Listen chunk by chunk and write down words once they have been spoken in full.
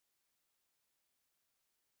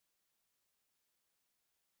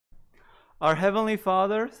Our Heavenly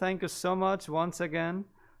Father, thank you so much once again.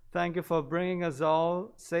 Thank you for bringing us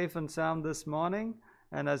all safe and sound this morning.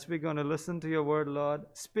 And as we're going to listen to your word, Lord,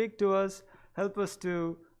 speak to us. Help us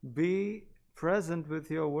to be present with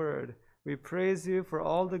your word. We praise you for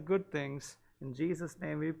all the good things. In Jesus'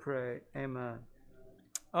 name we pray. Amen.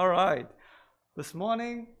 All right. This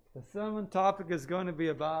morning, the sermon topic is going to be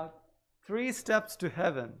about 3 steps to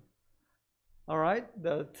heaven. All right.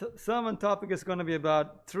 The sermon topic is going to be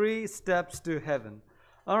about 3 steps to heaven.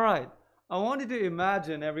 All right. I want you to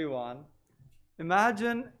imagine, everyone.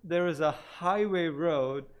 Imagine there is a highway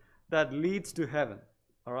road that leads to heaven.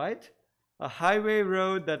 All right. A highway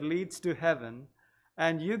road that leads to heaven.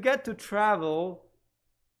 And you get to travel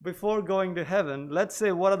before going to heaven. Let's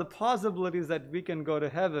say, what are the possibilities that we can go to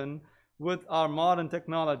heaven with our modern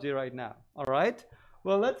technology right now? All right.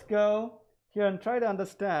 Well, let's go here and try to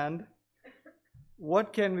understand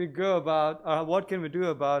what can we do about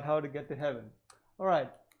how to get to heaven. All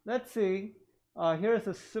right, let's see. Here's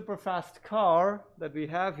a super fast car that we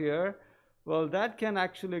have here. Well, that can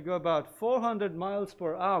actually go about 400 miles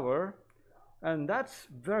per hour, and that's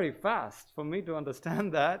very fast for me to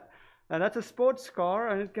understand that. And that's a sports car,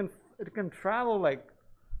 and it can travel like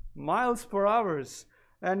miles per hour,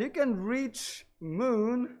 and you can reach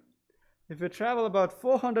moon if you travel about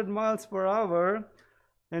 400 miles per hour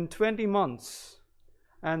in 20 months.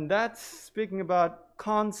 And that's speaking about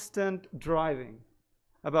constant driving.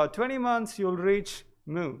 About 20 months, you'll reach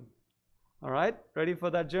moon. All right, ready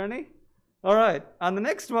for that journey? All right, and the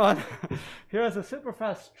next one, here's a super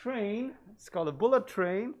fast train. It's called a bullet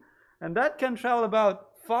train, and that can travel about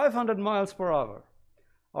 500 miles per hour.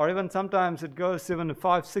 Or even sometimes it goes even to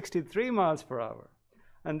 563 miles per hour.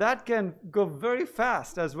 And that can go very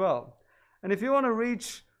fast as well. And if you want to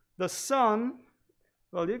reach the sun,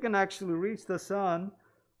 well, you can actually reach the sun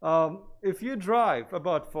if you drive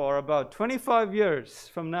for about 25 years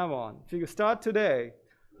from now on. If you start today,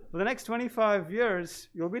 for the next 25 years,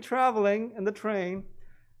 you'll be traveling in the train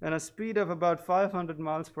at a speed of about 500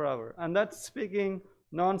 miles per hour. And that's speaking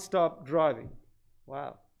non-stop driving.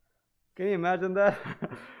 Wow. Can you imagine that?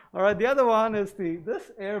 All right, the other one is this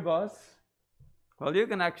Airbus. Well, you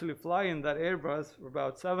can actually fly in that Airbus for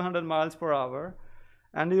about 700 miles per hour,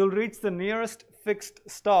 and you'll reach the nearest fixed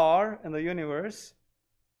star in the universe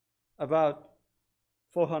about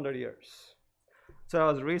 400 years. So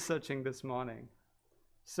I was researching this morning.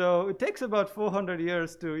 So it takes about 400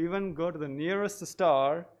 years to even go to the nearest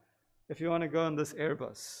star if you want to go in this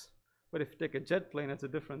Airbus. But if you take a jet plane, it's a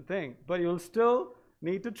different thing. But you'll still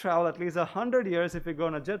need to travel at least 100 years if you go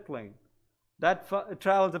on a jet plane. That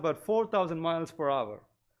travels about 4,000 miles per hour.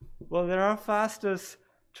 Well, there are fastest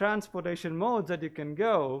transportation modes that you can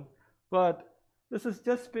go, but this is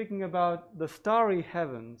just speaking about the starry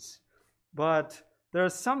heavens. But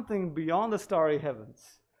there's something beyond the starry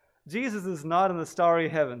heavens. Jesus is not in the starry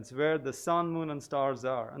heavens where the sun, moon, and stars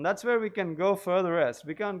are. And that's where we can go further west.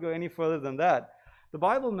 We can't go any further than that. The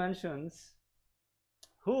Bible mentions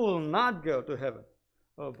who will not go to heaven.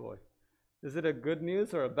 Oh boy. Is it a good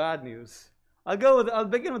news or a bad news? I'll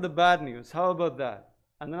begin with the bad news. How about that?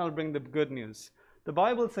 And then I'll bring the good news. The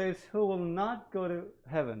Bible says who will not go to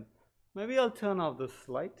heaven. Maybe I'll turn off this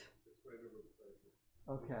light.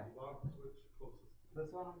 Okay. This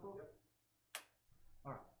one, Uncle? Yep.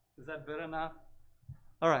 All right. Is that better now?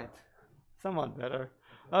 All right. Somewhat better.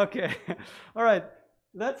 Okay. All right.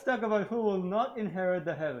 Let's talk about who will not inherit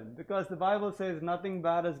the heaven. Because the Bible says nothing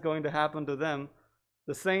bad is going to happen to them.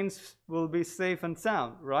 The saints will be safe and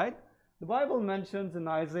sound, right? The Bible mentions in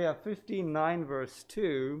Isaiah 59 verse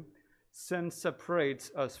 2, sin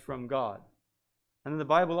separates us from God. And the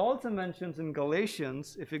Bible also mentions in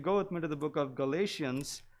Galatians, if you go with me to the book of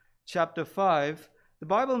Galatians, chapter 5, the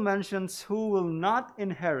Bible mentions who will not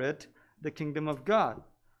inherit the kingdom of God.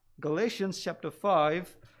 Galatians chapter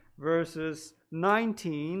 5, verses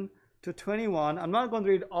 19 to 21. I'm not going to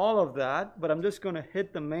read all of that, but I'm just going to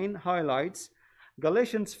hit the main highlights.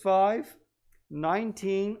 Galatians 5,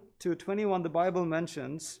 19 to 21, the Bible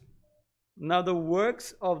mentions, now the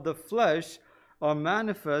works of the flesh are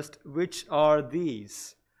manifest, which are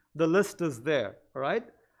these. The list is there, all right?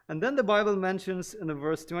 And then the Bible mentions in the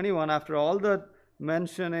verse 21, after all the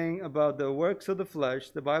mentioning about the works of the flesh,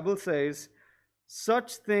 the Bible says,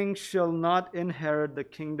 such things shall not inherit the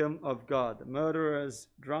kingdom of God. Murderers,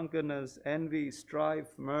 drunkenness, envy, strife,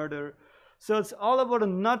 murder. So it's all about, a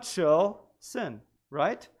nutshell, sin,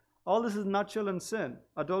 right? All this is nutshell in sin.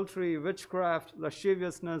 Adultery, witchcraft,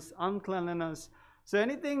 lasciviousness, uncleanliness. So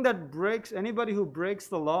anything that breaks, anybody who breaks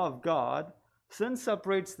the law of God, sin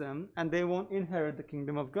separates them and they won't inherit the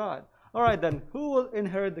kingdom of God. All right, then, who will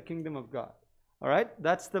inherit the kingdom of God? All right?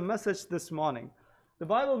 That's the message this morning. The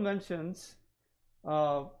Bible mentions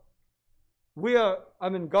God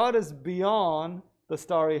is beyond the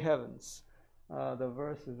starry heavens. The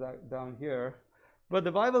verse is down here. But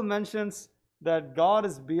the Bible mentions that God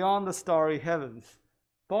is beyond the starry heavens.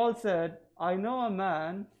 Paul said, I know a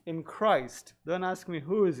man in Christ. Don't ask me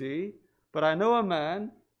who is he, but I know a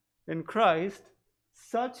man in Christ.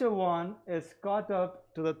 Such a one is caught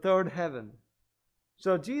up to the third heaven.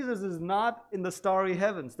 So Jesus is not in the starry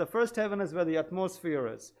heavens. The first heaven is where the atmosphere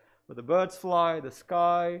is, where the birds fly, the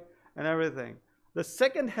sky, and everything. The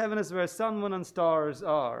second heaven is where sun, moon, and stars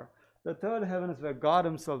are. The third heaven is where God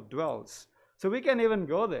himself dwells. So we can even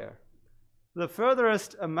go there. The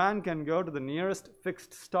furthest a man can go to the nearest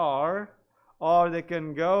fixed star, or they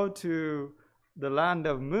can go to the land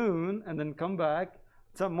of moon and then come back.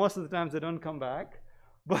 Most of the times they don't come back,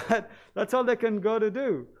 but that's all they can go to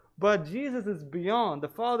do. But Jesus is beyond. The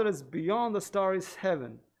Father is beyond the starry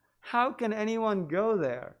heaven. How can anyone go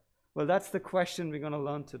there? Well, that's the question we're going to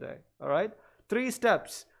learn today. All right? 3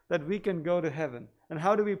 steps that we can go to heaven. And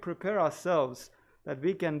how do we prepare ourselves that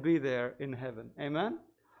we can be there in heaven? Amen?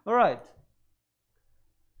 All right.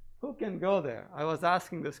 Who can go there? I was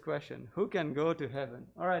asking this question. Who can go to heaven?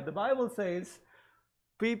 All right. The Bible says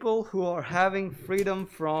people who are having freedom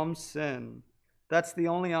from sin. That's the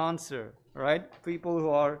only answer. All right? People who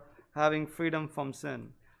are having freedom from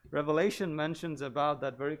sin. Revelation mentions about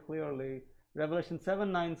that very clearly. Revelation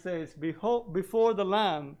 7:9 says, behold, before the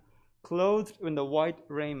Lamb, clothed in the white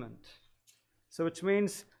raiment. So which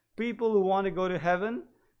means people who want to go to heaven,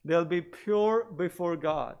 they'll be pure before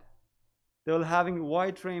God. They'll having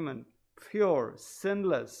white raiment, pure,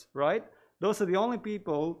 sinless, right? Those are the only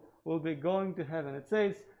people who will be going to heaven. It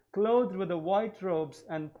says, clothed with the white robes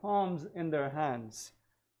and palms in their hands.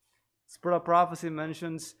 Spirit of prophecy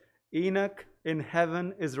mentions Enoch in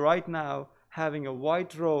heaven is right now having a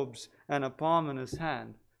white robes and a palm in his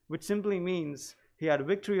hand, which simply means he had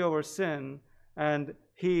victory over sin and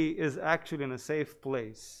he is actually in a safe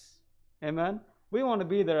place. Amen? We want to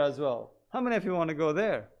be there as well. How many of you want to go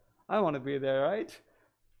there? I want to be there, right?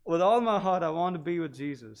 With all my heart, I want to be with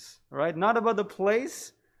Jesus, right? Not about the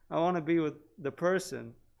place. I want to be with the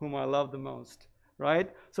person whom I love the most, right?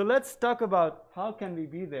 So let's talk about how can we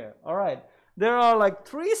be there. All right. There are like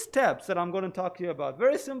 3 steps that I'm going to talk to you about.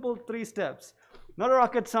 Very simple 3 steps. Not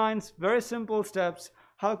rocket science, very simple steps.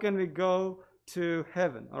 How can we go to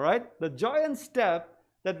heaven? All right. The giant step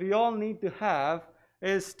that we all need to have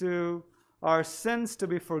is to our sins to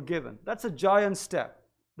be forgiven. That's a giant step.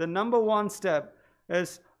 The number 1 step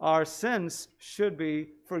is our sins should be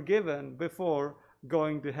forgiven before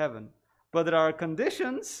going to heaven. But there are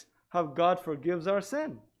conditions how God forgives our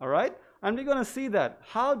sin. All right. And we're going to see that.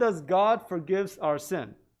 How does God forgives our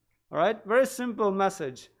sin? All right. Very simple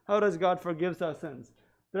message. How does God forgives our sins?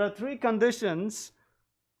 There are 3 conditions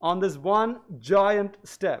on this one giant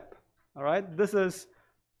step. All right. This is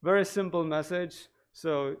very simple message.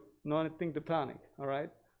 So no anything to panic. All right.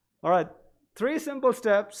 All right. 3 simple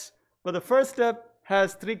steps. But the first step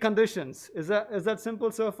has 3 conditions. Is that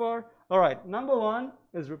simple so far? All right. Number 1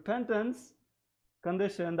 is repentance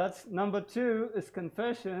condition. That's number 2 is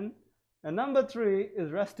confession. And number 3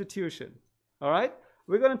 is restitution. All right?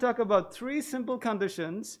 We're going to talk about 3 simple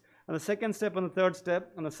conditions, and the second step and the third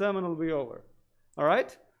step, and the sermon will be over. All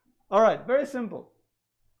right? All right, very simple.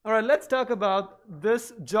 All right, let's talk about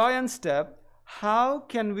this giant step. How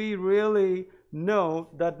can we really know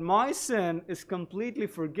that my sin is completely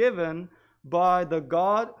forgiven by the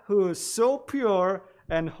God who is so pure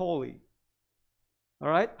and holy? All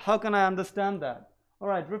right? How can I understand that? All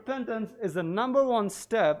right, repentance is the number 1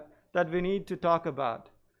 step that we need to talk about.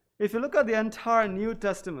 If you look at the entire New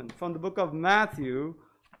Testament, from the book of Matthew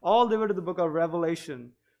all the way to the book of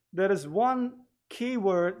Revelation, there is one key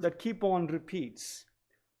word that keep on repeats.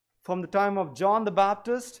 From the time of John the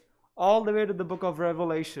Baptist all the way to the book of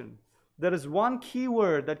Revelation, there is one key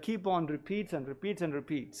word that keep on repeats and repeats and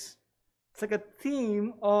repeats. It's like a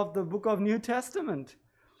theme of the book of New Testament.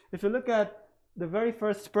 If you look at the very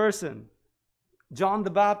first person, John the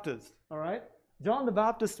Baptist, all right? John the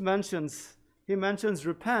Baptist mentions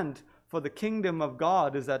repent, for the kingdom of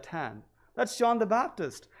God is at hand. That's John the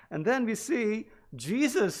Baptist. And then we see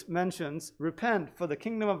Jesus mentions repent, for the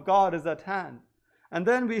kingdom of God is at hand. And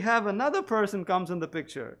then we have another person comes in the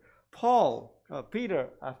picture, Peter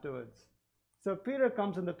afterwards. So Peter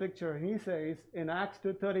comes in the picture and he says in Acts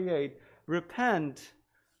 2:38, repent.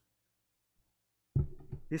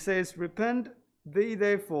 He says, repent thee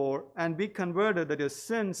therefore and be converted, that your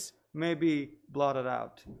sins may be blotted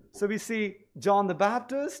out. So we see John the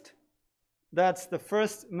Baptist, that's the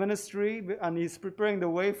first ministry, and he's preparing the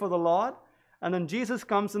way for the Lord. And then Jesus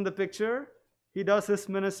comes in the picture. He does his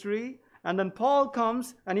ministry. And then Paul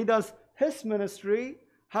comes and he does his ministry.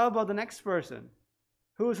 How about the next person?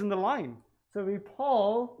 Who is in the line? So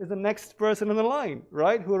Paul is the next person in the line,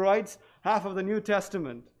 right? Who writes half of the New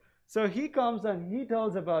Testament. So he comes and he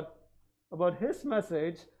tells about his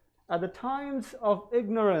message. At the times of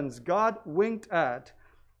ignorance, God winked at.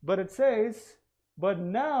 But it says, but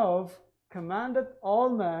now commandeth all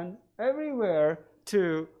men everywhere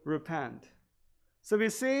to repent. So we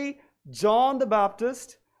see John the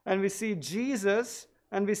Baptist, and we see Jesus,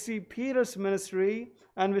 and we see Peter's ministry,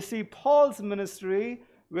 and we see Paul's ministry.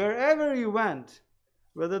 Wherever he went,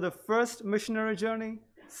 whether the first missionary journey,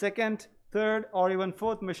 second, third, or even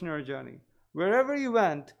fourth missionary journey, wherever he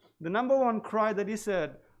went, the number one cry that he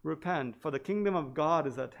said, repent, for the kingdom of God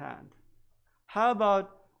is at hand. How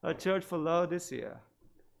about a church for Laodicea?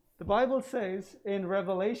 The Bible says in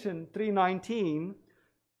Revelation 3:19,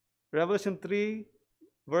 Revelation 3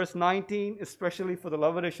 verse 19, especially for the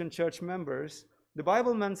Laodicean church members, the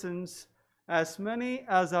Bible mentions, as many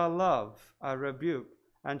as I love, I rebuke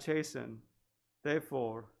and chasten.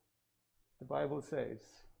 Therefore, the Bible says,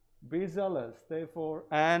 be zealous, therefore,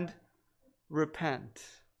 and repent.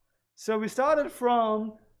 So we started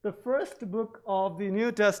from the first book of the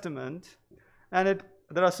New Testament, and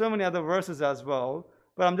there are so many other verses as well,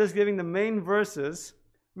 but I'm just giving the main verses.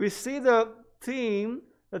 We see the theme.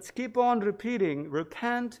 Let's keep on repeating,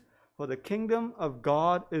 repent, for the kingdom of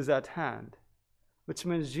God is at hand, which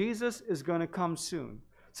means Jesus is going to come soon.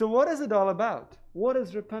 So what is it all about? What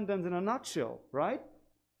is repentance in a nutshell, right?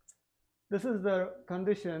 This is the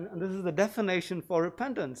condition, and this is the definition for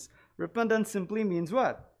repentance. Repentance simply means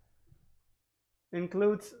what?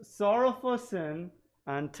 Includes sorrow for sin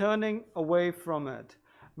and turning away from it.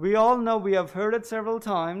 We all know, we have heard it several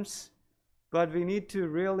times, but we need to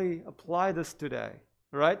really apply this today,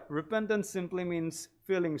 right? Repentance simply means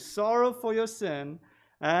feeling sorrow for your sin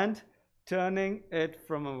and turning it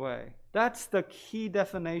from away. That's the key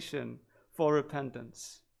definition for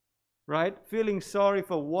repentance, right? Feeling sorry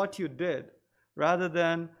for what you did rather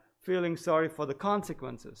than feeling sorry for the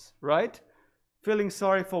consequences, right? Feeling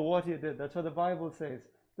sorry for what you did. That's what the Bible says.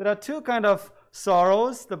 There are two kinds of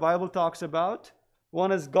sorrows the Bible talks about.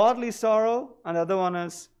 One is godly sorrow, and the other one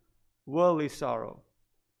is worldly sorrow.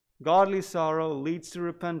 Godly sorrow leads to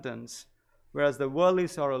repentance, whereas the worldly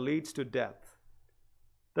sorrow leads to death.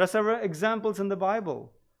 There are several examples in the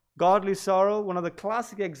Bible. Godly sorrow, one of the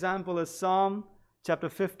classic examples is Psalm chapter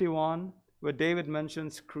 51, where David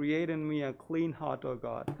mentions, create in me a clean heart, O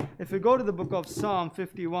God. If you go to the book of Psalm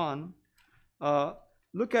 51,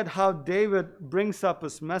 look at how David brings up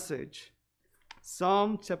his message.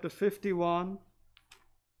 Psalm chapter 51.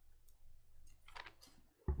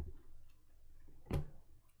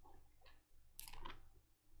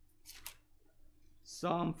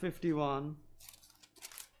 Psalm 51.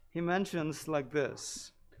 He mentions like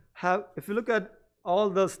this. If you look at all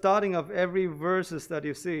the starting of every verses that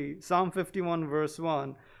you see, Psalm 51 verse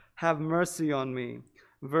 1, have mercy on me.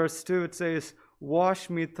 Verse 2, it says, wash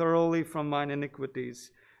me thoroughly from mine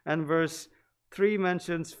iniquities. And verse 3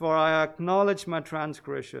 mentions, for I acknowledge my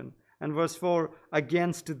transgression. And verse 4,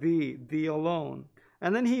 against thee, thee alone.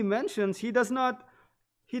 And then he mentions, he does not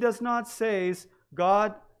say,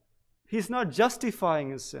 God, he's not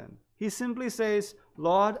justifying his sin. He simply says,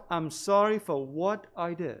 Lord, I'm sorry for what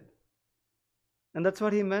I did. And that's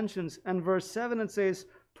what he mentions. And verse 7, it says,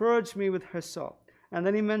 purge me with hyssop. And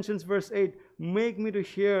then he mentions verse 8, make me to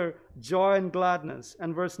hear joy and gladness.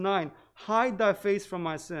 And verse 9, hide thy face from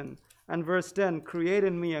my sin. And verse 10, create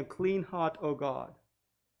in me a clean heart, O God.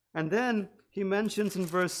 And then he mentions in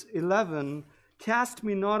verse 11, cast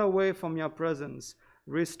me not away from your presence.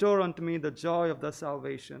 Restore unto me the joy of thy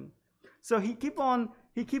salvation. So he keep on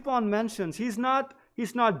mentions. He's not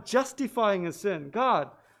justifying his sin. God,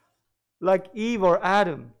 like Eve or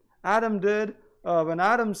Adam. Adam did, when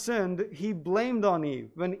Adam sinned, he blamed on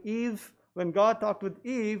Eve. When God talked with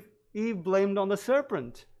Eve, Eve blamed on the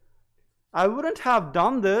serpent. I wouldn't have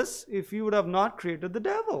done this if you would have not created the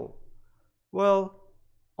devil. Well,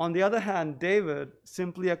 on the other hand, David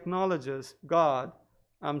simply acknowledges, God,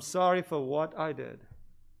 I'm sorry for what I did.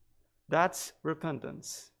 That's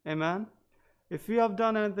repentance. Amen? If you have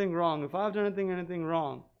done anything wrong, if I've done anything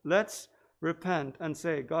wrong, let's repent and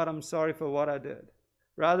say, God, I'm sorry for what I did,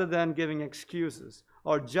 rather than giving excuses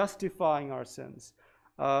or justifying our sins.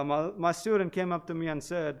 My student came up to me and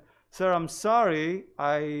said, sir, I'm sorry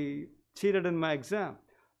I cheated in my exam,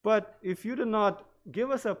 but if you did not give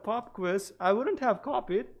us a pop quiz, I wouldn't have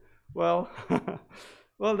copied. Well,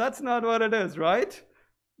 well, that's not what it is, right?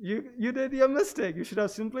 You did your mistake. You should have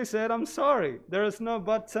simply said, I'm sorry. There is no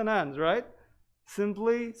buts and ands, right?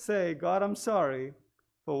 Simply say, God, I'm sorry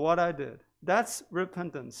for what I did. That's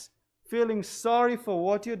repentance. Feeling sorry for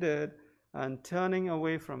what you did and turning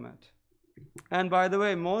away from it. And by the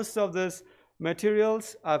way, most of these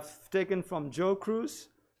materials I've taken from Joe Cruz.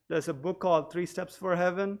 There's a book called 3 Steps for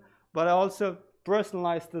Heaven, but I also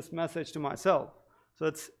personalized this message to myself. So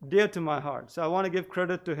it's dear to my heart. So I want to give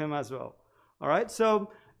credit to him as well. All right,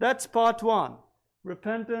 so that's part 1.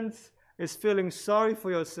 Repentance is feeling sorry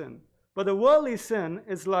for your sin. But the worldly sin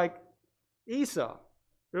is like Esau.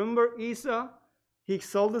 Remember Esau? He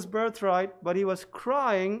sold his birthright, but he was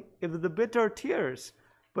crying with the bitter tears.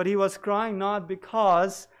 But he was crying not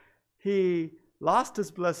because he lost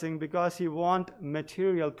his blessing, because he wanted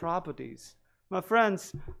material properties. My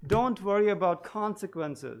friends, don't worry about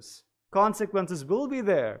consequences. Consequences will be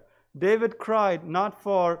there. David cried not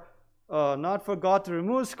for God to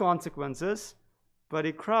remove his consequences, but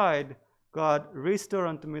he cried, God, restore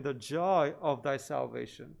unto me the joy of thy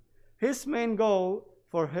salvation. His main goal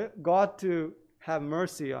for God to have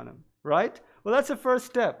mercy on him, right? Well, that's the first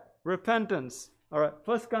step, repentance. All right,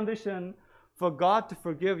 first condition for God to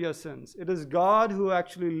forgive your sins. It is God who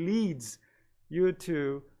actually leads you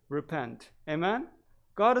to repent. Amen?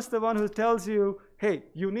 God is the one who tells you, hey,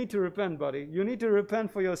 you need to repent, buddy. You need to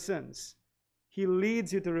repent for your sins. He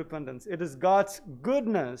leads you to repentance. It is God's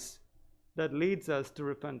goodness that leads us to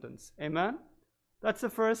repentance. Amen? That's the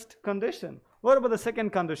first condition. What about the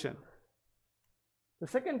second condition? The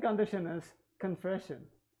second condition is confession.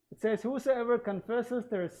 It says, whosoever confesses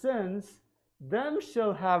their sins, them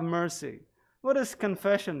shall have mercy. What does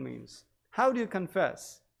confession means? How do you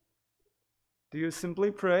confess? Do you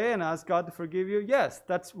simply pray and ask God to forgive you? Yes,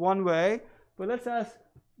 that's one way. But let's ask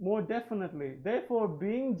more definitely. Therefore,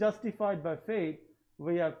 being justified by faith,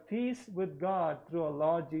 we have peace with God through our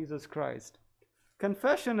Lord Jesus Christ.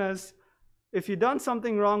 Confession is, if you've done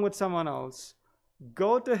something wrong with someone else,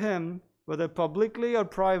 go to him, whether publicly or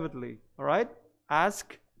privately. All right?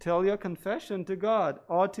 Tell your confession to God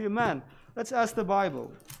or to man. Let's ask the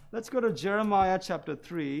Bible. Let's go to Jeremiah chapter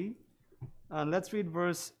 3, and let's read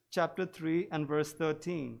chapter 3 and verse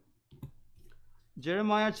 13.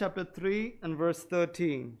 Jeremiah chapter 3 and verse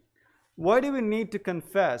 13. Why do we need to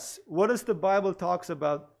confess? What does the Bible talks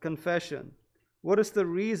about confession? What is the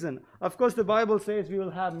reason? Of course, the Bible says we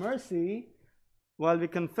will have mercy while we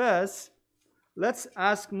confess. Let's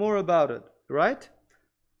ask more about it, right?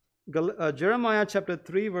 Jeremiah chapter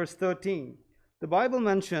 3 verse 13. The Bible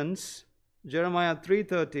mentions Jeremiah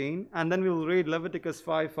 3:13, and then we will read Leviticus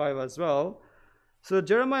 5:5 as well. So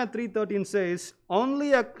Jeremiah 3:13 says,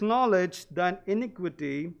 only acknowledge thine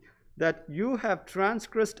iniquity, that you have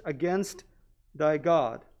transgressed against thy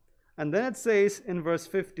God. And then it says in verse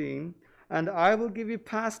 15, and I will give you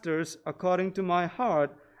pastors according to my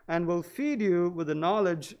heart, and will feed you with the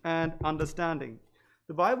knowledge and understanding.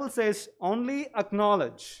 The Bible says only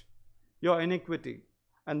acknowledge your iniquity.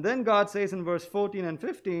 And then God says in verse 14 and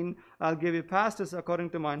 15, I'll give you pastors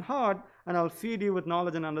according to mine heart, and I'll feed you with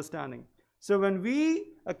knowledge and understanding. So when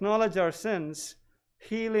we acknowledge our sins,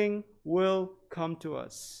 healing will come to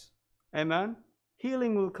us. Amen?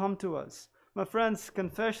 Healing will come to us. My friends,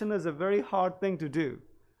 confession is a very hard thing to do.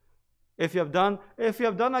 If you have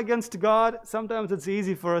done against God, sometimes it's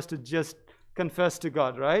easy for us to just confess to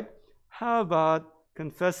God, right? How about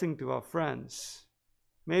confessing to our friends?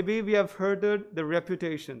 Maybe we have hurted their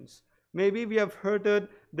reputations. Maybe we have hurted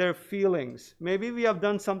their feelings. Maybe we have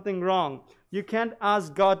done something wrong. You can't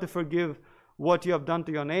ask God to forgive what you have done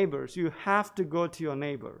to your neighbors. You have to go to your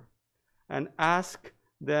neighbor and ask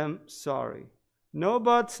them sorry. No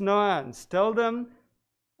buts, no ands. Tell them,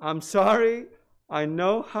 I'm sorry. I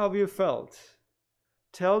know how you felt.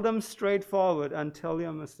 Tell them straightforward and tell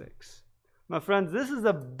your mistakes. My friends, this is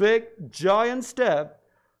a big, giant step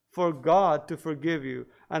for God to forgive you.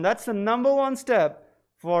 And that's the number one step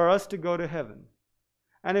for us to go to heaven.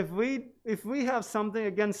 And if we have something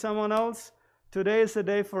against someone else, today is the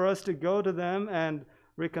day for us to go to them and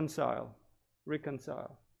reconcile.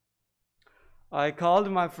 Reconcile. I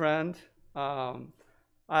called my friend.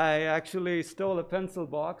 I actually stole a pencil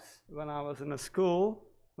box when I was in a school.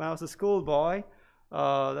 When I was a schoolboy,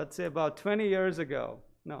 let's say about 20 years ago.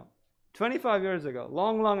 No, 25 years ago.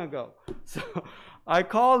 Long, long ago. So I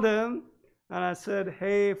called him and I said,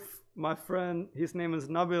 hey, my friend, his name is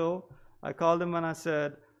Nabil. I called him and I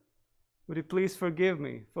said, would you please forgive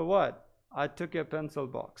me? For what? I took your pencil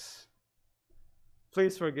box.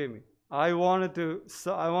 Please forgive me. I wanted to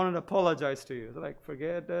apologize to you. Like,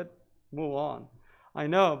 forget it, move on. I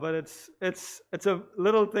know, but it's a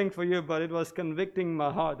little thing for you, but it was convicting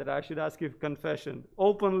my heart that I should ask you for confession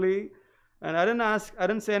openly. And I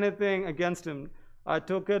didn't say anything against him. I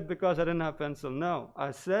took it because I didn't have pencil. No,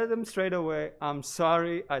 I said to him straight away, I'm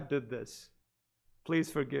sorry I did this.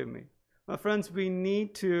 Please forgive me. My friends, we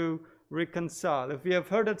need to reconcile. If we have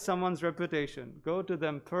hurt at someone's reputation, go to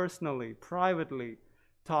them personally, privately,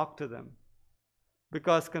 talk to them.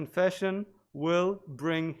 Because confession will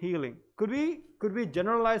bring healing. Could we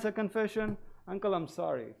generalize a confession? Uncle, I'm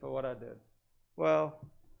sorry for what I did. Well,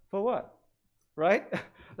 for what? Right?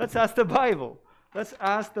 Let's ask the Bible. Let's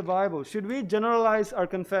ask the Bible. Should we generalize our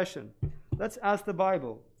confession? Let's ask the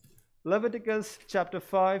Bible. Leviticus chapter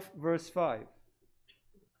 5, verse 5.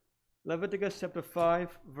 Leviticus chapter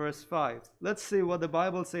 5, verse 5. Let's see what the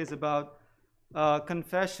Bible says about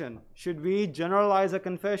confession. Should we generalize a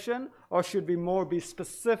confession, or should we more be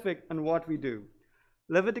specific in what we do?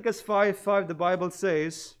 Leviticus 5:5, the Bible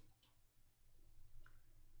says,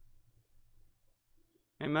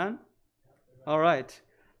 amen? All right.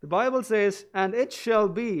 The Bible says, and it shall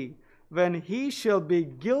be when he shall be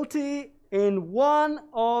guilty in one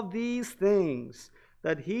of these things,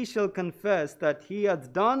 that he shall confess that he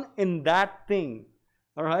hath done in that thing.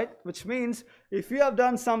 All right? Which means, if you have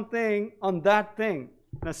done something on that thing,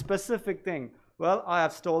 a specific thing, well, I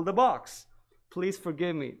have stole the box. Please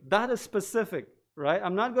forgive me. That is specific, right?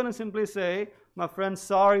 I'm not going to simply say, my friend,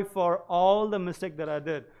 sorry for all the mistake that I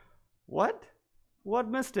did. What? What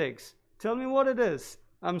mistakes? Tell me what it is.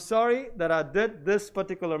 I'm sorry that I did this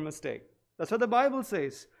particular mistake. That's what the Bible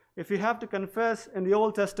says. If you have to confess in the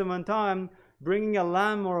Old Testament time, bringing a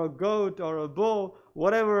lamb or a goat or a bull,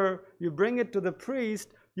 whatever, you bring it to the priest,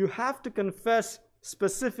 you have to confess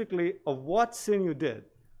specifically of what sin you did.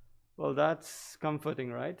 Well, that's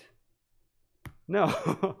comforting, right? No.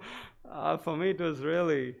 For me, it was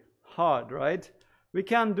really hard, right? We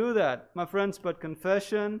can't do that, my friends, but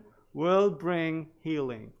confession will bring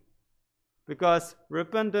healing. Because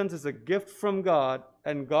repentance is a gift from God,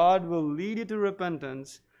 and God will lead you to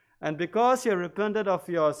repentance. And because you repented of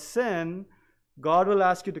your sin, God will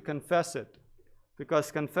ask you to confess it.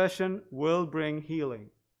 Because confession will bring healing.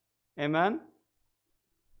 Amen?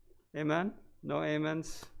 Amen? No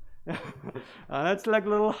amens? That's like a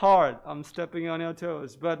little hard. I'm stepping on your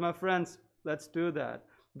toes. But my friends, let's do that.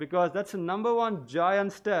 Because that's the number one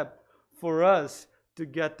giant step for us to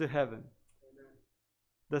get to heaven.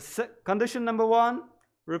 Condition number one,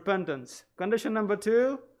 repentance. Condition number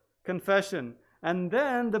two, confession. And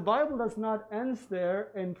then the Bible does not end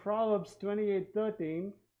there in Proverbs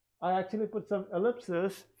 28:13. I actually put some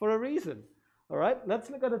ellipses for a reason. All right, let's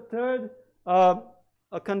look at a third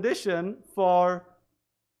a condition for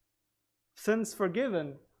sins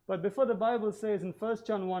forgiven. But before, the Bible says in 1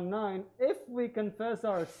 John 1:9, if we confess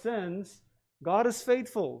our sins, God is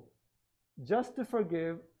faithful, just to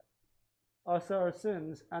forgive us our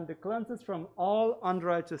sins and to cleanse us from all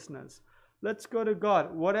unrighteousness. Let's go to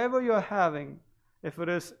God. Whatever you're having, if it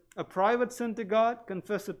is a private sin to God,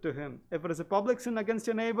 confess it to Him. If it is a public sin against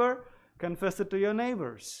your neighbor, confess it to your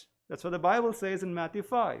neighbors. That's what the Bible says in Matthew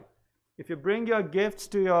 5. If you bring your gifts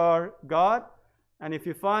to your God, and if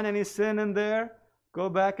you find any sin in there, go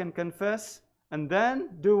back and confess, and then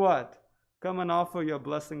do what? Come and offer your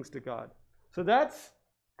blessings to God. So that's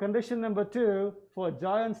condition number two for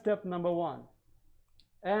giant step number one.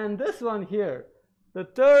 And this one here, the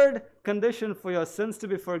third condition for your sins to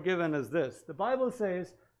be forgiven is this. The Bible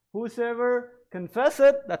says, whosoever confess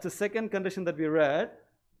it, that's the second condition that we read,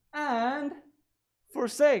 and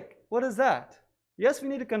forsake. What is that? Yes, we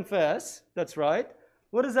need to confess. That's right.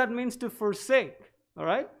 What does that mean to forsake? All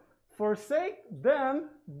right. Forsake them,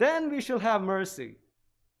 then we shall have mercy.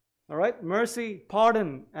 All right. Mercy,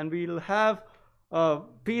 pardon, and we'll have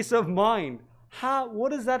peace of mind.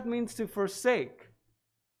 What does that mean to forsake?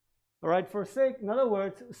 All right. Forsake, in other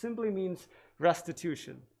words, simply means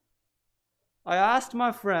restitution. I asked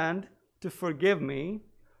my friend to forgive me,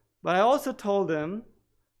 but I also told him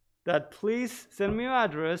that please send me your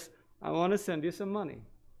address. I want to send you some money.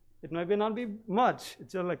 It might not be much.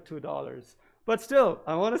 It's just like $2. But still,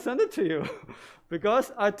 I want to send it to you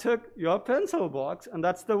because I took your pencil box and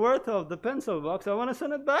that's the worth of the pencil box. I want to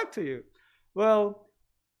send it back to you. Well,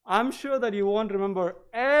 I'm sure that you won't remember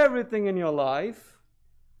everything in your life,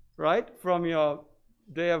 right? From your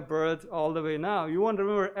day of birth all the way now. You won't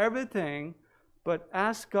remember everything, but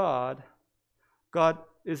ask God, God,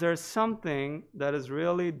 is there something that is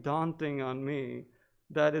really daunting on me,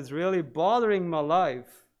 that is really bothering my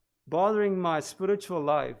life, bothering my spiritual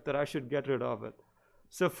life, that I should get rid of it?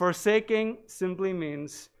 So forsaking simply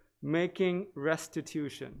means making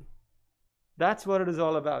restitution. That's what it is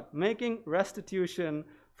all about. Making restitution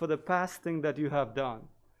for the past thing that you have done.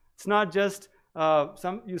 It's not just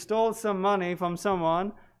you stole some money from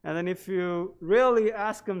someone And then if you really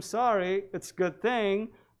ask him sorry, it's a good thing,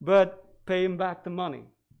 but pay him back the money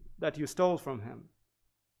that you stole from him.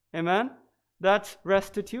 Amen? That's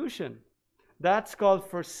restitution. That's called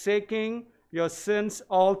forsaking your sins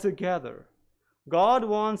altogether. God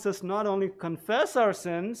wants us not only to confess our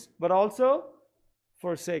sins, but also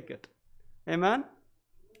forsake it. Amen?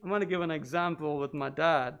 I'm going to give an example with my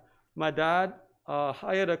dad. My dad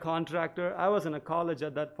hired a contractor. I was in a college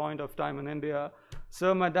at that point of time in India.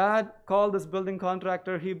 So my dad called this building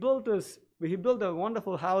contractor. He built a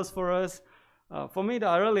wonderful house for us. For me,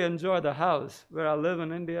 I really enjoy the house where I live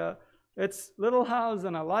in India. It's a little house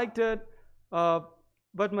and I liked it.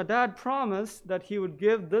 But my dad promised that he would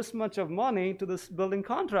give this much of money to this building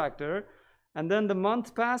contractor. And then the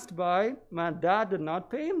month passed by. My dad did not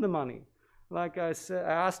pay him the money. Like I said,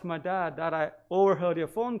 I asked my dad, "Dad, I overheard your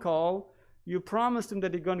phone call. You promised him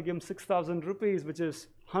that you're going to give him 6,000 rupees, which is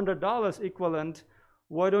 $100 equivalent.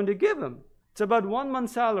 Why don't you give him? It's about 1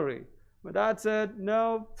 month's salary." My dad said,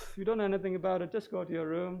 "No, you don't know anything about it. Just go to your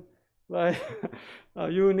room. Like,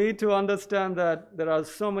 you need to understand that there are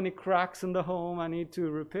so many cracks in the home. I need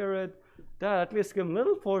to repair it. Dad, at least give him a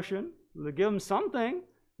little portion. Give him something.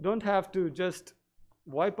 You don't have to just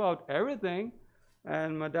wipe out everything."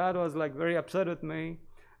 And my dad was like very upset with me.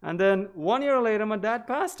 And then 1 year later, my dad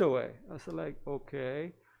passed away. I was like,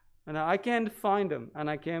 okay. And I can't find him. And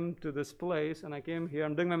I came to this place and I came here.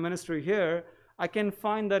 I'm doing my ministry here. I can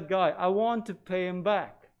find that guy. I want to pay him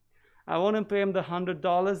back. I want to pay him the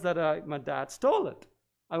 $100 that my dad stole it.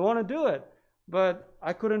 I want to do it. But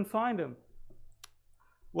I couldn't find him.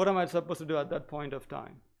 What am I supposed to do at that point of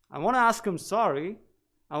time? I want to ask him sorry.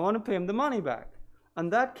 I want to pay him the money back. In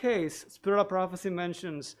that case, Spirit of Prophecy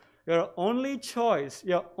mentions your only choice,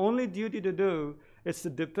 your only duty to do is to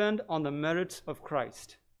depend on the merits of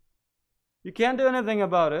Christ. You can't do anything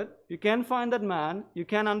about it. You can't find that man. You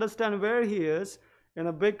can't understand where he is in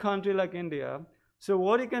a big country like India. So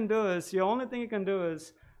what you can do is, the only thing you can do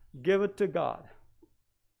is give it to God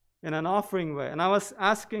in an offering way. And I was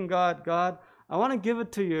asking God, I want to give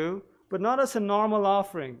it to you, but not as a normal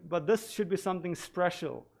offering, but this should be something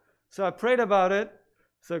special. So I prayed about it.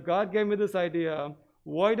 So God gave me this idea.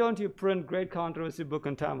 Why don't you print Great Controversy book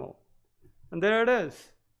in Tamil? And there it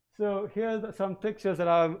is. So here's some pictures that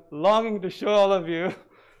I'm longing to show all of you,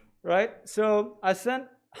 right? So I sent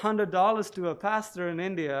 $100 to a pastor in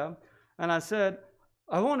India, and I said,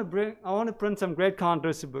 I want to print some Great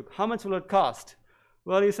Controversy book. How much will it cost?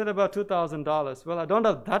 Well, he said about $2,000. Well, I don't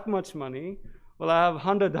have that much money. Well, I have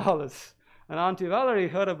 $100. And Auntie Valerie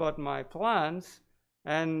heard about my plans,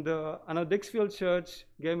 and I know Dixfield Church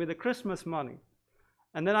gave me the Christmas money.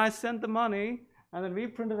 And then I sent the money, and then we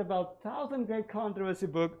printed about 1,000 Great Controversy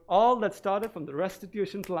book, all that started from the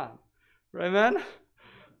restitution plan. Amen?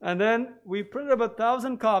 And then we printed about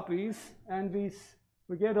 1,000 copies, and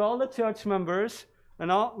we gave to all the church members,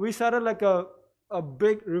 and we started like a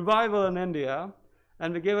big revival in India,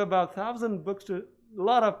 and we gave about 1,000 books to a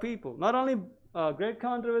lot of people. Not only Great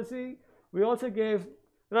Controversy, we also gave,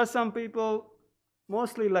 there are some people,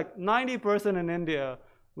 mostly like 90% in India,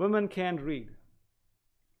 women can't read.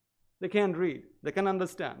 They can't read. They can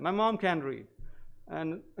understand. My mom can't read.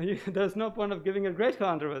 And there's no point of giving a Great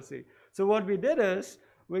Controversy. So what we did is,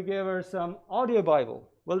 we gave her some audio Bible.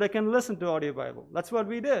 Well, they can listen to audio Bible. That's what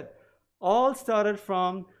we did. All started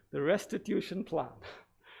from the restitution plan.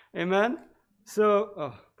 Amen? So,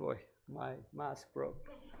 oh boy, my mask broke.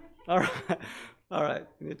 All right. All right.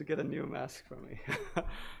 You need to get a new mask for me.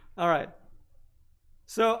 All right.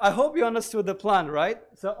 So I hope you understood the plan, right?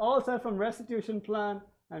 So all started from restitution plan,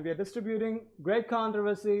 and we are distributing Great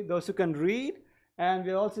Controversy, those who can read, and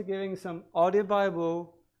we're also giving some audio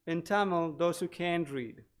Bible in Tamil, those who can't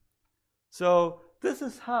read. So this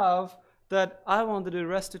is how that I want to do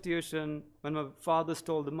restitution when my father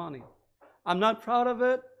stole the money. I'm not proud of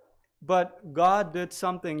it, but God did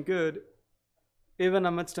something good even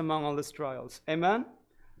among all these trials. Amen?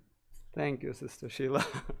 Thank you, Sister Sheila.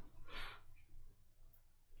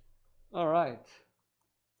 All right.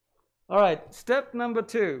 All right, step number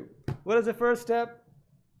 2. What is the first step?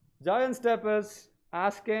 Giant step is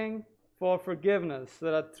asking for forgiveness.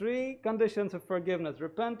 There are 3 conditions of forgiveness: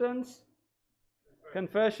 repentance,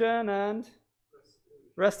 confession, and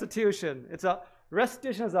restitution.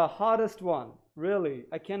 Restitution is the hardest one, really.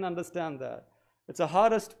 I can't understand that. It's the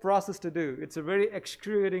hardest process to do. It's a very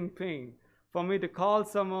excruciating pain for me to call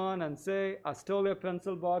someone and say, I stole your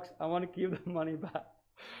pencil box, I want to keep the money back.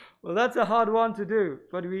 Well, that's a hard one to do,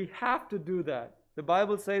 but we have to do that. The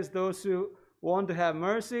Bible says those who want to have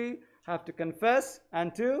mercy have to confess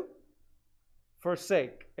and to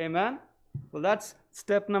forsake. Amen? Well, that's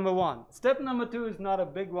step number one. Step number two is not a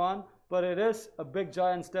big one, but it is a big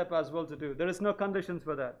giant step as well to do. There is no conditions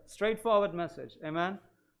for that. Straightforward message. Amen.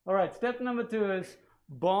 All right. Step number two is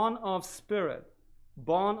born of Spirit.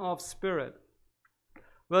 Born of Spirit.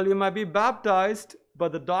 Well, you might be baptized,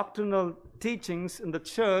 but the doctrinal teachings in the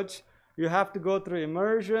church, you have to go through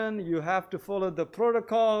immersion, you have to follow the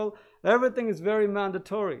protocol. Everything is very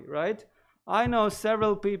mandatory, right? I know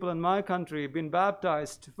several people in my country been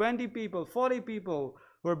baptized, 20 people, 40 people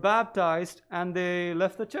were baptized and they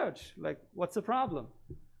left the church. Like, what's the problem?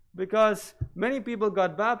 Because many people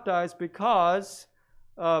got baptized because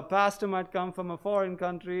a pastor might come from a foreign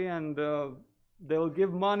country and they'll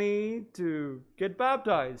give money to get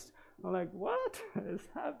baptized. I'm like, what is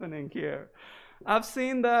happening here? I've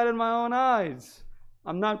seen that in my own eyes.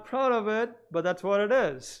 I'm not proud of it, but that's what it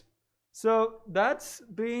is. So that's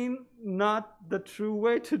been not the true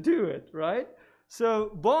way to do it, right? So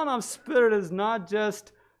born of Spirit is not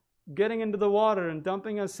just getting into the water and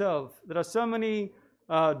dumping yourself. There are so many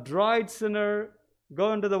dried sinners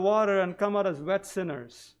go into the water and come out as wet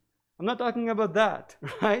sinners. I'm not talking about that,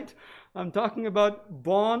 right? I'm talking about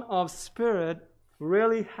born of Spirit,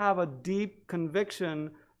 really have a deep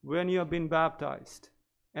conviction when you have been baptized.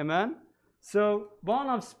 Amen? So, born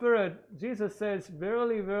of Spirit, Jesus says,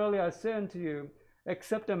 verily, verily, I say unto you,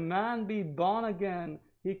 except a man be born again,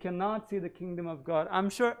 he cannot see the kingdom of God. I'm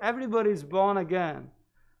sure everybody's born again.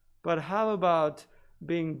 But how about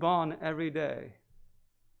being born every day?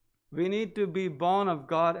 We need to be born of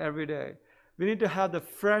God every day. We need to have the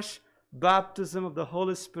fresh baptism of the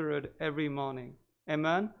Holy Spirit every morning.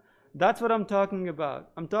 Amen? That's what I'm talking about.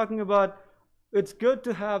 I'm talking about it's good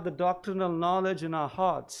to have the doctrinal knowledge in our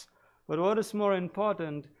hearts. But what is more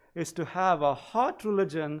important is to have a heart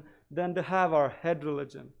religion than to have our head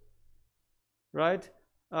religion. Right?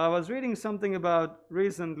 I was reading something about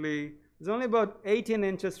recently. It's only about 18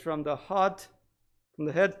 inches from the heart, from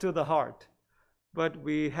the head to the heart. But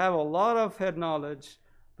we have a lot of head knowledge,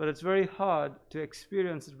 but it's very hard to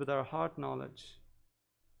experience it with our heart knowledge.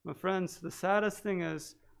 My friends, the saddest thing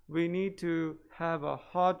is we need to have a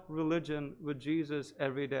heart religion with Jesus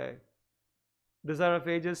every day. Desire of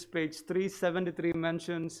Ages, page 373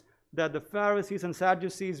 mentions that the Pharisees and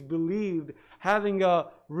Sadducees believed having a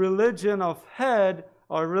religion of head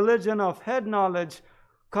or religion of head knowledge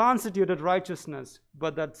constituted righteousness,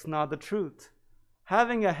 but that's not the truth.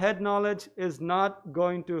 Having a head knowledge is not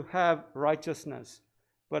going to have righteousness,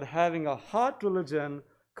 but having a heart religion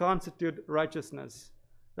constitutes righteousness.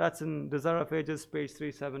 That's in Desire of Ages, page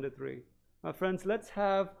 373. My friends, let's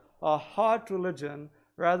have a heart religion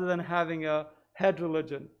rather than having a head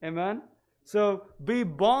religion. Amen? So, be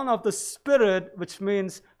born of the Spirit, which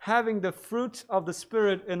means having the fruits of the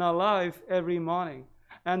Spirit in our life every morning.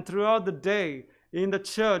 And throughout the day, in the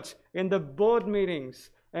church, in the board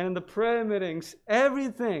meetings, and in the prayer meetings,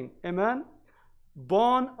 everything. Amen?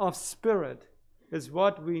 Born of Spirit is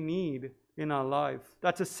what we need in our life.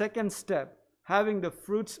 That's a second step, having the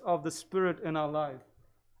fruits of the Spirit in our life.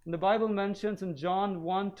 And the Bible mentions in John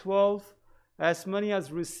 1:12, as many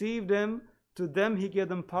as received Him, to them He gave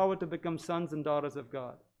them power to become sons and daughters of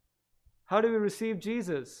God. How do we receive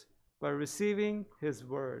Jesus? By receiving His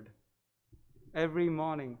Word every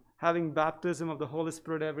morning, having baptism of the Holy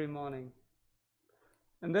Spirit every morning.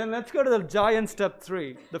 And then let's go to the giant step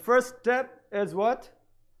 3. The first step is what?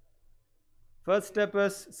 First step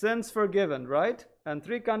is sins forgiven, right? And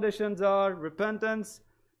 3 conditions are repentance,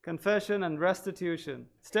 confession, and restitution.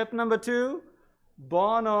 Step number 2,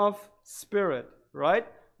 born of Spirit, right?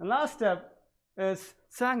 And last step is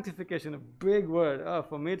sanctification, a big word. Oh,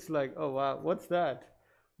 for me it's like, oh wow, what's that?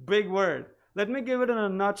 Big word. Let me give it in a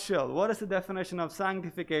nutshell. What is the definition of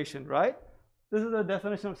sanctification, right? This is the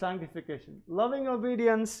definition of sanctification. Loving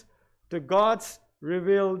obedience to God's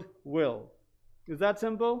revealed will. Is that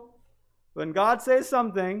simple? When God says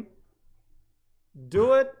something,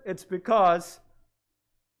 do it, it's because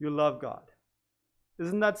you love God.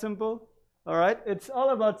 Isn't that simple? All right? It's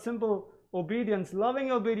all about simple obedience, loving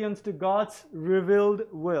obedience to God's revealed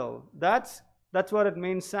will. That's what it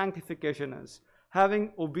means sanctification is.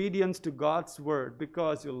 Having obedience to God's word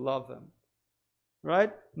because you love Him.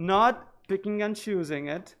 Right? Not picking and choosing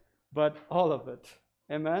it, but all of it.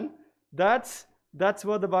 Amen? That's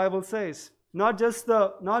what the Bible says. Not just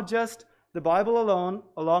the Bible alone,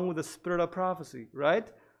 along with the spirit of prophecy, right?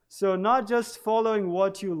 So not just following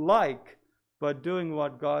what you like, but doing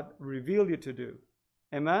what God revealed you to do.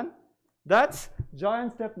 Amen? That's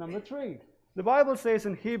giant step number 3. The Bible says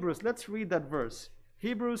in Hebrews, let's read that verse.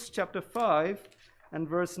 Hebrews chapter 5 and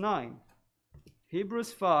verse 9.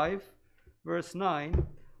 Hebrews 5 verse 9.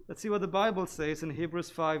 Let's see what the Bible says in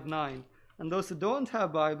Hebrews 5:9. And those who don't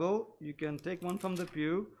have Bible, you can take one from the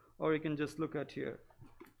pew, or you can just look at here.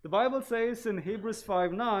 The Bible says in Hebrews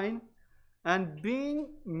 5:9, and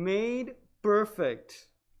being made perfect,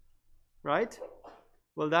 right?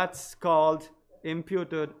 Well, that's called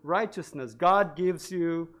imputed righteousness. God gives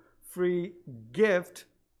you free gift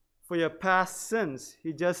for your past sins.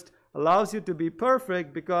 He just allows you to be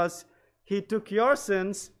perfect because He took your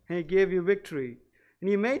sins and He gave you victory. And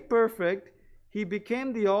He made perfect. He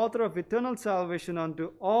became the author of eternal salvation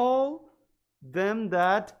unto all them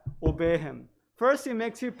that obey Him. First, He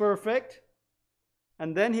makes you perfect,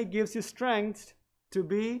 and then He gives you strength to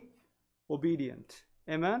be obedient.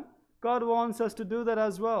 Amen? God wants us to do that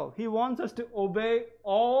as well. He wants us to obey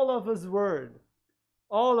all of His word.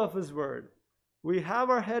 All of His word. We have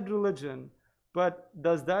our head religion, but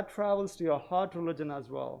does that travel to your heart religion as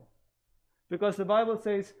well? Because the Bible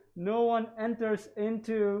says, no one enters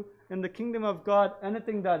into, in the kingdom of God,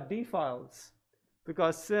 anything that defiles.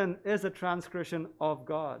 Because sin is a transgression of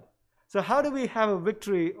God. So how do we have a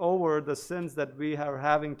victory over the sins that we are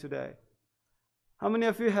having today? How many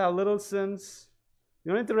of you have little sins?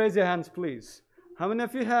 You don't need to raise your hands, please. How many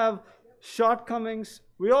of you have shortcomings?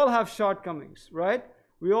 We all have shortcomings, right?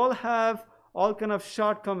 We all have all kind of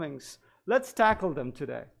shortcomings. Let's tackle them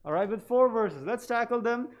today, all right? With 4 verses. Let's tackle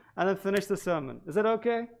them and then finish the sermon. Is that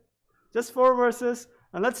okay? Just 4 verses,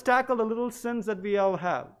 and let's tackle the little sins that we all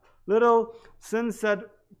have. Little sins that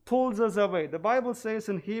pulls us away. The Bible says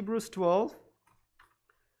in Hebrews 12,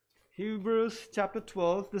 Hebrews chapter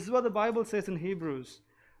 12, this is what the Bible says in Hebrews,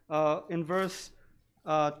 in verse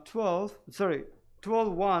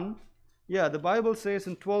 12:1. Yeah, the Bible says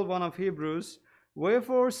in 12:1 of Hebrews,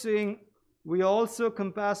 wherefore seeing we also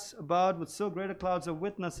compass about with so great a clouds of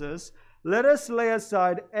witnesses, let us lay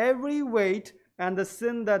aside every weight and the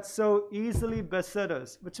sin that so easily beset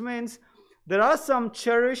us. Which means there are some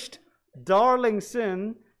cherished, darling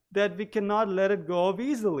sin that we cannot let it go of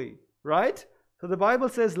easily, right? So the Bible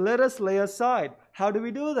says, let us lay aside. How do we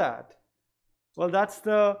do that? Well, that's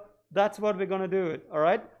what we're going to do it, all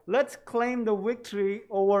right? Let's claim the victory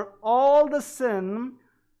over all the sin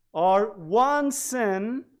or one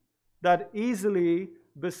sin that easily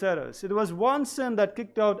beset us. It was one sin that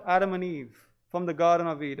kicked out Adam and Eve from the Garden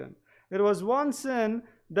of Eden. It was one sin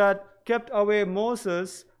that kept away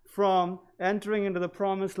Moses from entering into the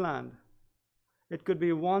promised land. It could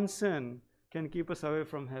be one sin can keep us away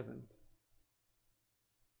from heaven.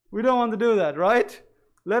 We don't want to do that, right?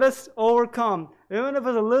 Let us overcome. Even if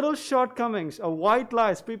it's a little shortcomings, a white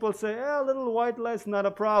lies. People say, a little white lie is not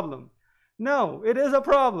a problem. No, it is a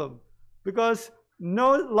problem. Because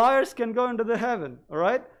no liars can go into the heaven, all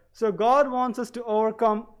right? So God wants us to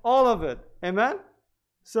overcome all of it. Amen?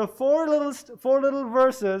 So 4 little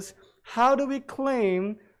verses. How do we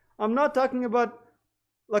claim? I'm not talking about,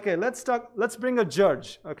 okay, let's bring a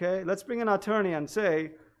judge, okay? Let's bring an attorney and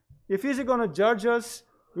say, if he's going to judge us,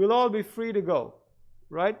 we'll all be free to go,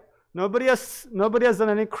 right? Nobody has done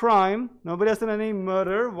any crime. Nobody has done any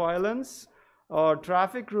murder, violence, or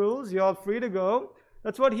traffic rules. You're all free to go.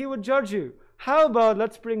 That's what he would judge you. How about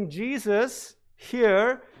let's bring Jesus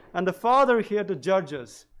here and the Father here to judge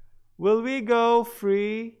us? Will we go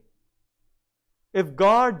free? If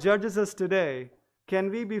God judges us today,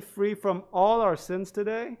 can we be free from all our sins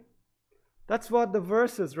today? That's what the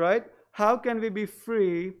verse is, right? How can we be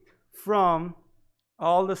free from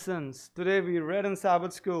all the sins? Today we read in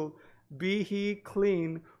Sabbath school, be ye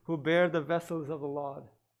clean who bear the vessels of the Lord.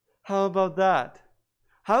 How about that?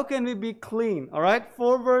 How can we be clean? All right,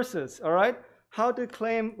 4 verses, all right? How to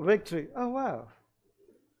claim victory. Oh, wow.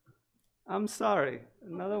 I'm sorry.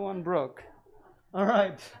 Another one broke. All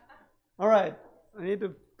right. All right. I need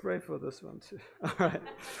to pray for this one too. All right.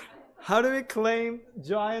 How do we claim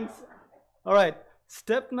giants? All right.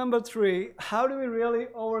 Step number 3. How do we really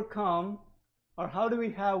overcome, or how do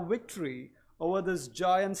we have victory over these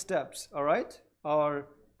giant steps? All right. Or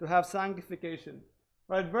to have sanctification.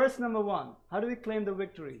 All right. Verse number 1. How do we claim the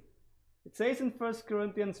victory? It says in 1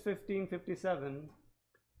 Corinthians 15:57.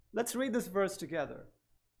 Let's read this verse together.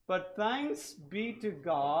 But thanks be to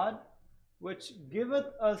God, which giveth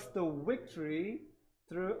us the victory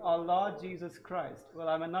through our Lord Jesus Christ. Well,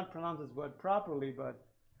 I may not pronounce this word properly, but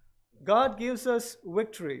God gives us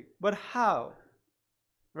victory. But how?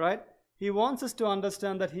 Right? He wants us to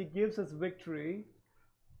understand that He gives us victory.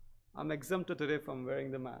 I'm exempted today from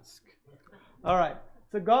wearing the mask. All right.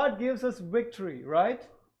 So God gives us victory, right?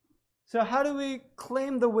 So how do we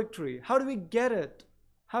claim the victory? How do we get it?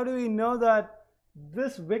 How do we know that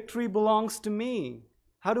this victory belongs to me?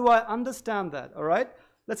 How do I understand that? All right.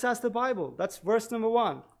 Let's ask the Bible. That's verse number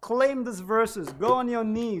 1. Claim these verses. Go on your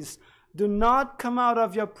knees. Do not come out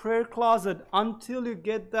of your prayer closet until you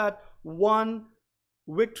get that one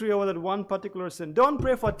victory over that one particular sin. Don't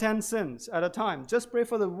pray for 10 sins at a time. Just pray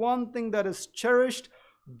for the one thing that is cherished,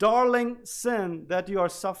 darling sin that you are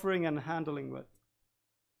suffering and handling with.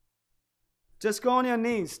 Just go on your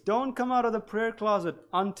knees. Don't come out of the prayer closet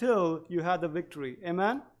until you have the victory.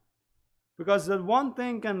 Amen? Because that one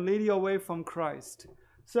thing can lead you away from Christ.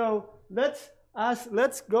 So let's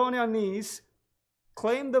go on your knees,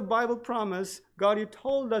 claim the Bible promise. God, you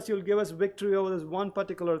told us you'll give us victory over this one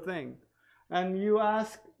particular thing. And you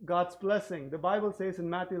ask God's blessing. The Bible says in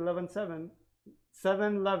Matthew 7:11,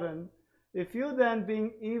 if you then,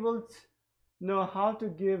 being evil, know how to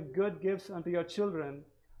give good gifts unto your children,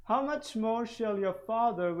 how much more shall your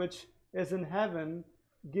Father which is in heaven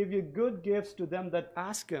give you good gifts to them that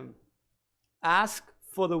ask him? Ask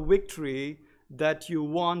for the victory that you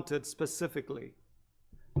wanted specifically.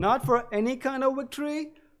 Not for any kind of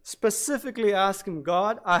victory. Specifically ask him,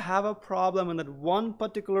 God, I have a problem in that one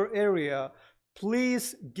particular area.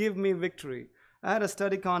 Please give me victory. I had a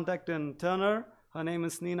study contact in Turner. Her name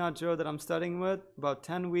is Nina Joe that I'm studying with. About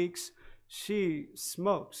 10 weeks. She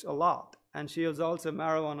smokes a lot. And she is also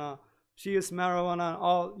marijuana. She used marijuana,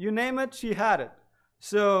 all you name it, she had it.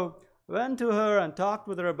 So went to her and talked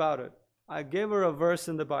with her about it. I gave her a verse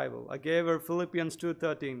in the Bible. I gave her Philippians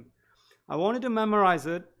 2:13. I want you to memorize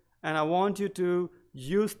it, and I want you to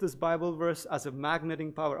use this Bible verse as a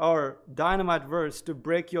magnetic power or dynamite verse to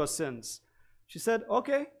break your sins. She said,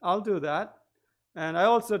 okay, I'll do that. And I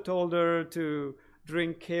also told her to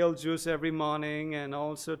drink kale juice every morning, and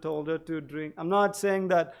also told her to drink. I'm not saying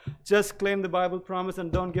that just claim the Bible promise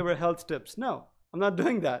and don't give her health tips. No, I'm not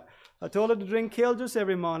doing that. I told her to drink kale juice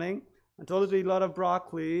every morning. I told her to eat a lot of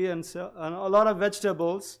broccoli and a lot of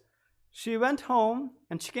vegetables. She went home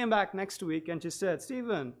and she came back next week and she said,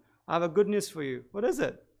 Stephen, I have a good news for you. What is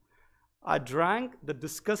it? I drank the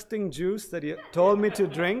disgusting juice that you told me to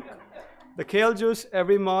drink, the kale juice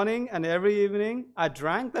every morning and every evening. I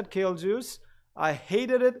drank that kale juice. I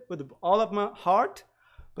hated it with all of my heart,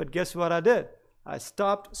 but guess what I did? I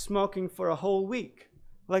stopped smoking for a whole week.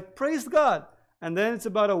 Like, praise God. And then it's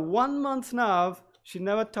about a 1 month now, she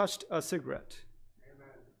never touched a cigarette. Amen.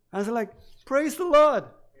 I was like, praise the Lord.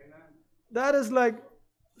 Amen. That is like,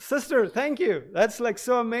 sister, thank you. That's like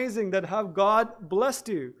so amazing that how God blessed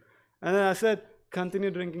you. And then I said,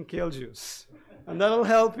 continue drinking kale juice. And that'll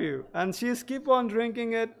help you. And she's keep on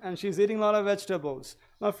drinking it, and she's eating a lot of vegetables.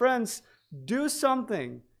 My friends, do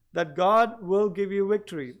something that God will give you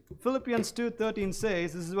victory. Philippians 2:13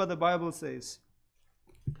 says, this is what the Bible says.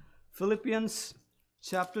 Philippians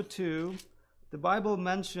chapter 2, the Bible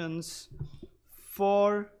mentions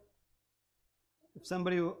the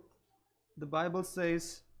Bible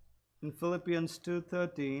says in Philippians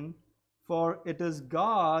 2:13, for it is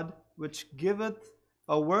God which giveth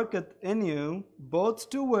or worketh in you both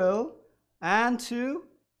to will and to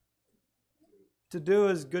do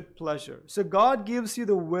his good pleasure. So God gives you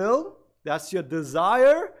the will, that's your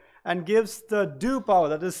desire, and gives the do power,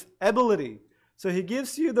 that is ability. So he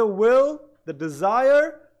gives you the will, the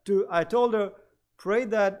desire to, I told her, pray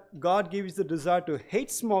that God gives you the desire to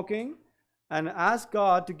hate smoking, and ask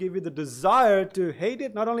God to give you the desire to hate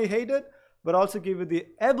it, not only hate it, but also give you the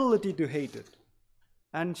ability to hate it.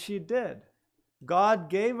 And she did. God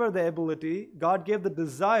gave her the ability, God gave the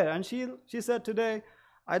desire, and she said today,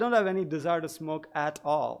 I don't have any desire to smoke at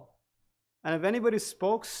all. And if anybody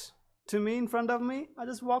spokes to me in front of me, I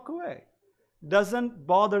just walk away. Doesn't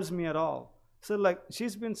bothers me at all. So like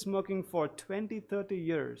she's been smoking for 20, 30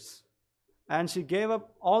 years. And she gave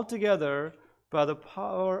up altogether by the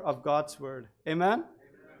power of God's word. Amen? Amen?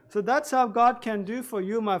 So that's how God can do for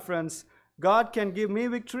you, my friends. God can give me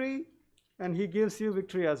victory, and he gives you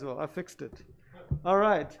victory as well. I fixed it. All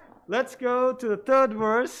right. Let's go to the third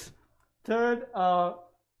verse. Third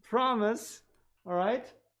promise. All right.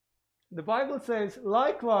 The Bible says,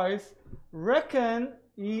 likewise, reckon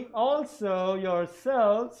ye also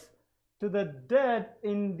yourselves to the dead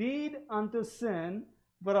indeed unto sin,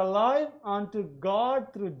 but alive unto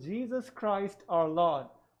God through Jesus Christ our Lord.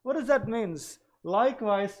 What does that mean?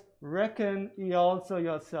 Likewise, reckon ye also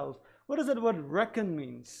yourselves. What does that word reckon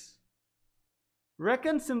means?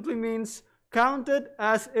 Reckon simply means count it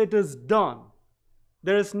as it is done.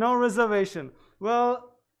 There is no reservation. Well,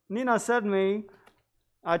 Nina said me,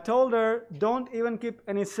 I told her, don't even keep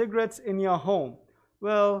any cigarettes in your home.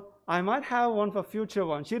 Well, I might have one for future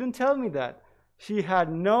one. She didn't tell me that. She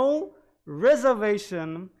had no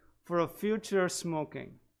reservation for a future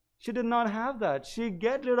smoking. She did not have that. She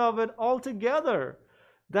get rid of it altogether.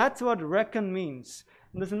 That's what reckon means.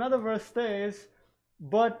 And there's another verse says,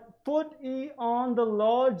 but put ye on the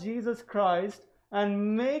Lord Jesus Christ,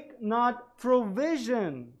 and make not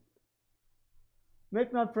provision.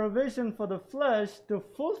 Make not provision for the flesh to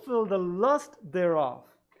fulfill the lust thereof.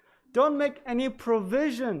 Don't make any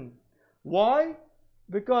provision. Why?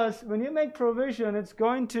 Because when you make provision, it's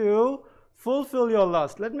going to fulfill your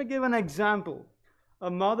lust. Let me give an example. A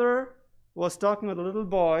mother was talking with a little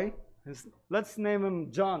boy. Let's name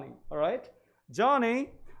him Johnny, all right? Johnny,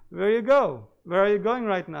 where you go? Where are you going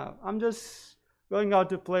right now? I'm just going out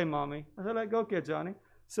to play, Mommy. I said, like, okay, Johnny.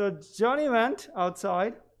 So Johnny went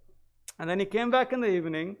outside, and then he came back in the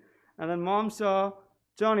evening, and then Mom saw,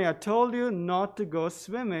 Johnny, I told you not to go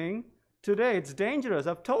swimming today. It's dangerous.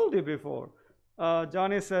 I've told you before.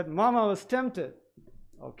 Johnny said, Mom, I was tempted.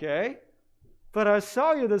 Okay. But I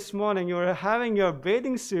saw you this morning. You were having your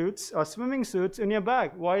bathing suits or swimming suits in your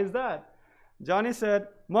bag. Why is that? Johnny said,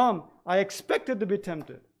 Mom, I expected to be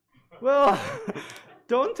tempted. Well,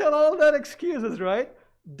 don't tell all that excuses, right?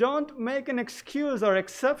 Don't make an excuse or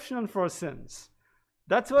exception for sins.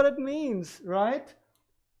 That's what it means, right?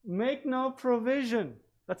 Make no provision.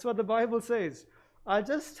 That's what the Bible says. I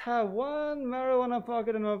just have one marijuana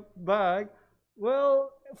pocket in my bag.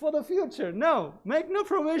 Well, for the future. No, make no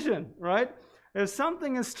provision, right? If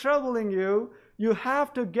something is troubling you, you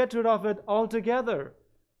have to get rid of it altogether.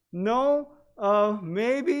 No,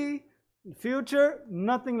 maybe, future,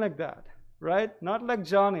 nothing like that, right? Not like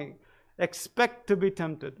Johnny. Expect to be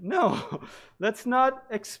tempted. No, let's not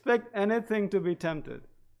expect anything to be tempted.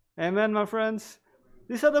 Amen, my friends?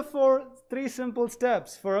 These are the three simple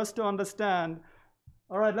steps for us to understand.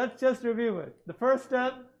 All right, let's just review it. The first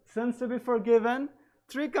step, sins to be forgiven.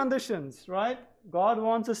 3 conditions, right? God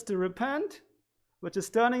wants us to repent, which is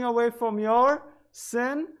turning away from your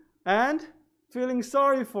sin and feeling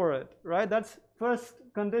sorry for it, right? That's first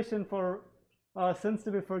condition for sins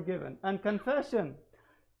to be forgiven. And confession.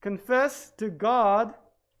 Confess to God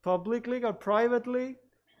publicly or privately,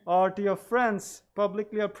 or to your friends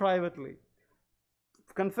publicly or privately.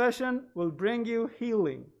 Confession will bring you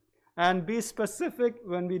healing, and be specific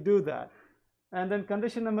when we do that. And then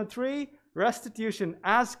condition number 3, restitution.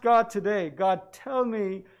 Ask God today, God, tell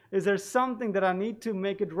me, is there something that I need to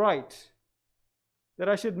make it right? That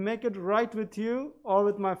I should make it right with you or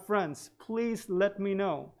with my friends? Please let me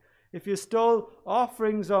know. If you stole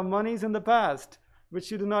offerings or monies in the past, which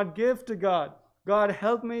you do not give to God, God,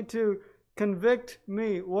 help me to convict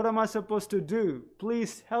me. What am I supposed to do?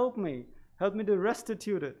 Please help me. Help me to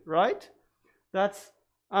restitute it, right?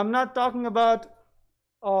 I'm not talking about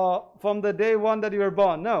from the day one that you were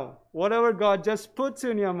born. No, whatever God just puts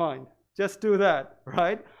in your mind, just do that,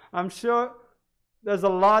 right? I'm sure there's a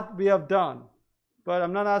lot we have done, but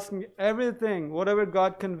I'm not asking everything. Whatever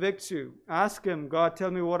God convicts you, ask Him, God, tell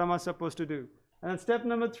me what am I supposed to do? And then step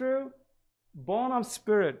number 3, born of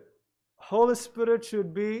Spirit. Holy Spirit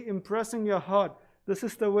should be impressing your heart. This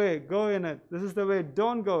is the way, go in it. This is the way,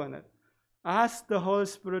 don't go in it. Ask the Holy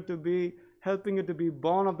Spirit to be helping you to be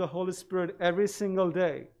born of the Holy Spirit every single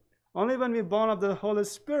day. Only when we're born of the Holy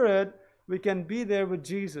Spirit, we can be there with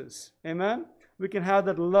Jesus. Amen? We can have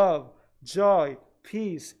that love, joy,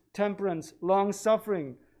 peace, temperance,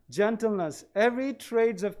 long-suffering, gentleness, every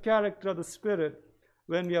traits of character of the Spirit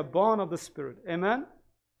when we are born of the Spirit. Amen?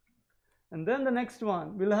 And then the next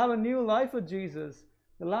one, we'll have a new life with Jesus.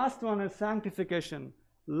 The last one is sanctification.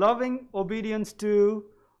 Loving obedience to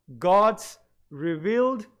God's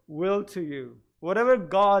revealed will to you. Whatever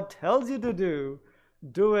God tells you to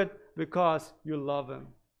do it because you love Him.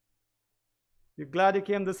 You glad you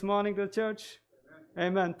came this morning to the church?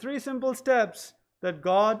 Amen. 3 simple steps that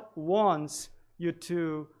God wants you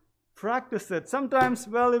to practice it. Sometimes,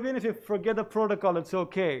 well, even if you forget the protocol, it's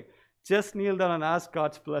okay. Just kneel down and ask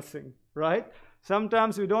God's blessing, right?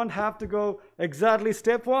 Sometimes we don't have to go exactly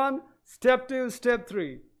step 1, step 2, step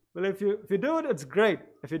 3. Well, if you do it, it's great.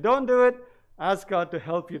 If you don't do it, ask God to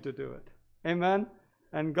help you to do it. Amen.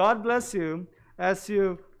 And God bless you as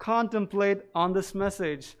you contemplate on this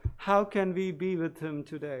message. How can we be with Him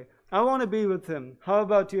today? I want to be with Him. How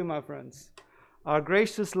about you, my friends? Our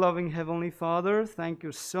gracious, loving Heavenly Father, thank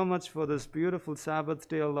you so much for this beautiful Sabbath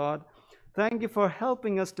day, O Lord. Thank you for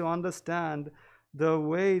helping us to understand the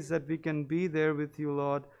ways that we can be there with you,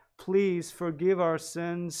 Lord. Please forgive our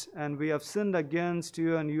sins, and we have sinned against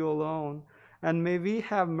you and you alone. And may we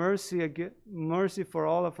have mercy for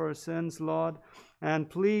all of our sins, Lord. And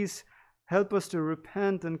please help us to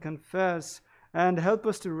repent and confess, and help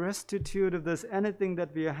us to restitute if there's anything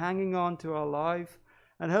that we are hanging on to our life.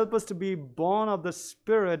 And help us to be born of the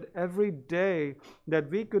Spirit every day,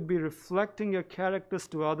 that we could be reflecting your characters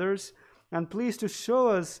to others. And please to show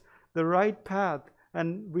us the right path.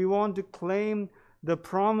 And we want to claim the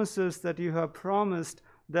promises that you have promised,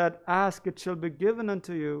 that ask, it shall be given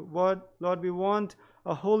unto you. Lord, we want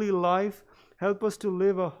a holy life. Help us to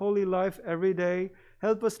live a holy life every day.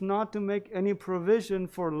 Help us not to make any provision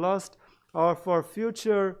for lust or for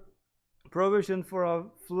future provision for our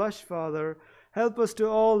flesh, Father. Help us to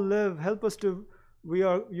all live. Help us to,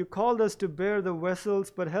 you called us to bear the vessels,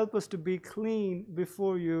 but help us to be clean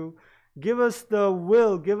before you. Give us the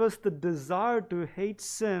will, give us the desire to hate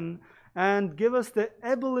sin, and give us the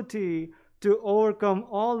ability to overcome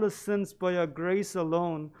all the sins by your grace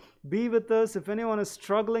alone. Be with us. If anyone is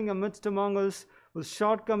struggling among us with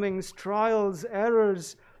shortcomings, trials,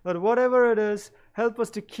 errors, or whatever it is, help us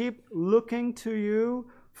to keep looking to you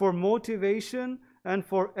for motivation and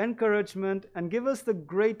for encouragement, and give us the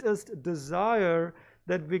greatest desire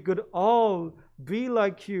that we could all be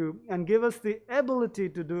like you, and give us the ability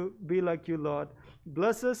to be like you, Lord.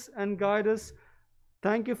 Bless us and guide us.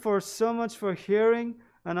 Thank you for so much for hearing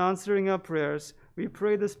and answering our prayers. We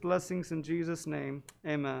pray these blessings in Jesus' name.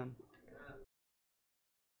 Amen.